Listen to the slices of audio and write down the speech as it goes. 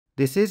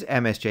This is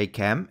MSJ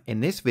Chem.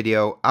 In this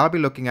video, I'll be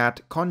looking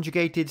at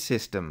conjugated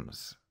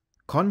systems.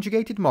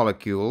 Conjugated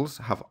molecules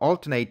have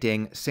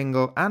alternating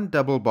single and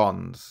double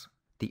bonds.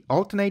 The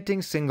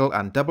alternating single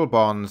and double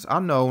bonds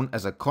are known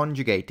as a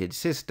conjugated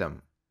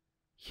system.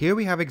 Here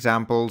we have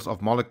examples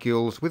of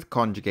molecules with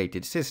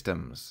conjugated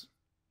systems.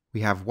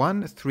 We have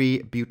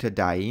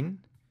 1,3-butadiene,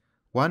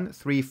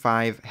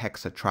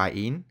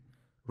 1,3,5-hexatriene,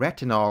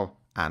 retinol,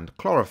 and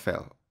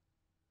chlorophyll.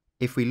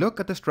 If we look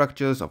at the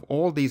structures of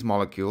all these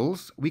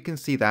molecules, we can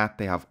see that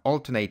they have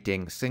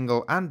alternating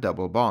single and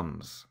double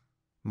bonds.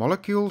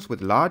 Molecules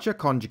with larger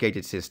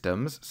conjugated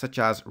systems, such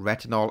as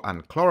retinol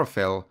and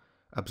chlorophyll,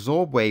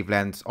 absorb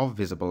wavelengths of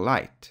visible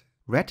light.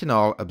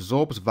 Retinol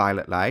absorbs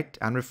violet light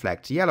and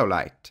reflects yellow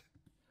light.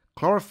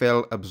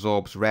 Chlorophyll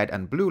absorbs red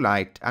and blue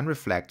light and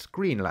reflects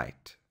green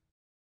light.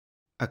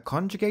 A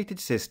conjugated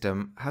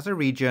system has a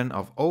region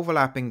of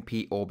overlapping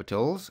p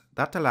orbitals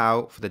that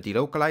allow for the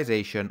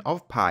delocalization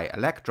of pi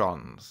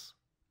electrons.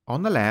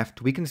 On the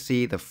left, we can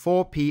see the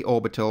 4 p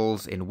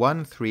orbitals in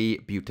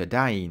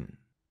 1,3-butadiene.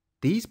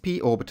 These p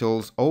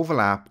orbitals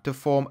overlap to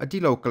form a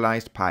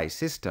delocalized pi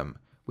system,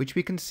 which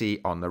we can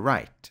see on the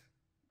right.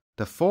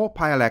 The 4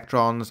 pi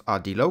electrons are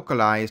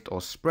delocalized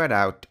or spread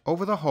out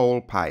over the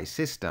whole pi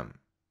system.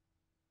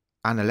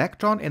 An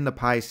electron in the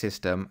pi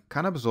system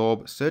can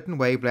absorb certain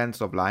wavelengths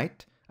of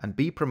light and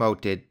be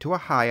promoted to a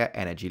higher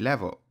energy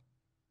level.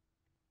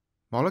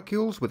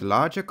 Molecules with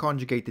larger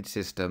conjugated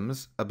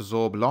systems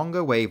absorb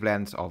longer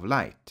wavelengths of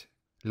light.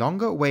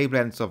 Longer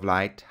wavelengths of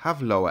light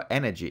have lower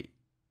energy.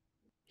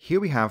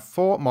 Here we have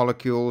 4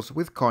 molecules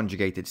with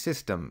conjugated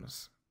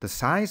systems. The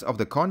size of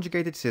the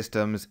conjugated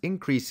systems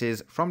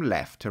increases from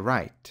left to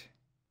right.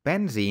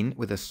 Benzene,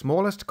 with the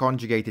smallest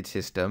conjugated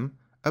system,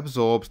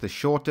 absorbs the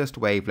shortest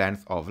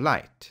wavelength of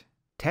light.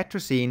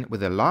 Tetrazene, with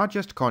the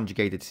largest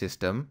conjugated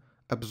system,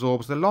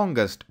 absorbs the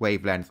longest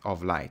wavelength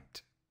of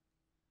light.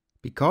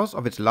 Because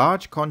of its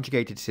large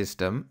conjugated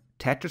system,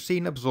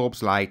 tetrazene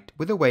absorbs light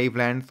with a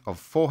wavelength of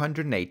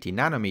 480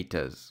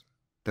 nanometers.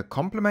 The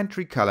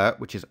complementary color,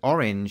 which is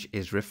orange,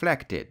 is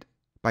reflected.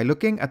 By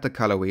looking at the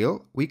color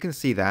wheel, we can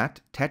see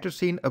that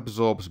tetrazene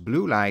absorbs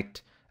blue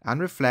light and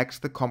reflects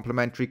the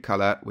complementary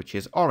color, which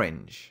is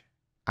orange.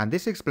 And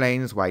this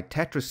explains why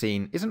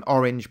tetrazene is an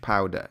orange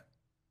powder.